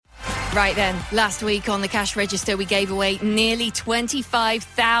Right then, last week on the cash register, we gave away nearly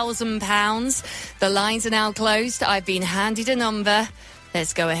 £25,000. The lines are now closed. I've been handed a number.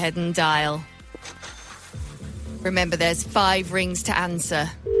 Let's go ahead and dial. Remember, there's 5 rings to answer.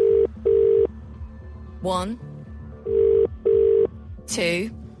 1,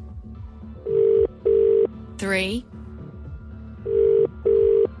 2, 3,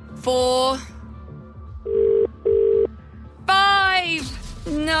 4, 5.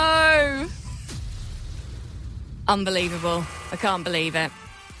 No. Unbelievable. I can't believe it.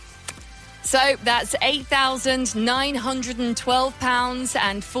 So that's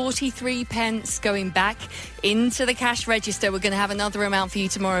 £8,912.43 going back into the cash register. We're going to have another amount for you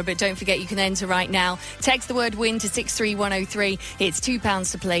tomorrow, but don't forget you can enter right now. Text the word WIN to 63103. It's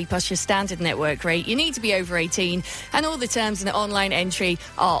 £2 to play plus your standard network rate. You need to be over 18 and all the terms and online entry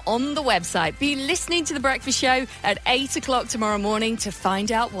are on the website. Be listening to The Breakfast Show at 8 o'clock tomorrow morning to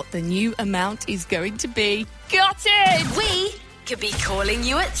find out what the new amount is going to be. Got it! We could be calling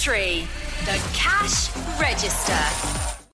you at 3. The Cash Register.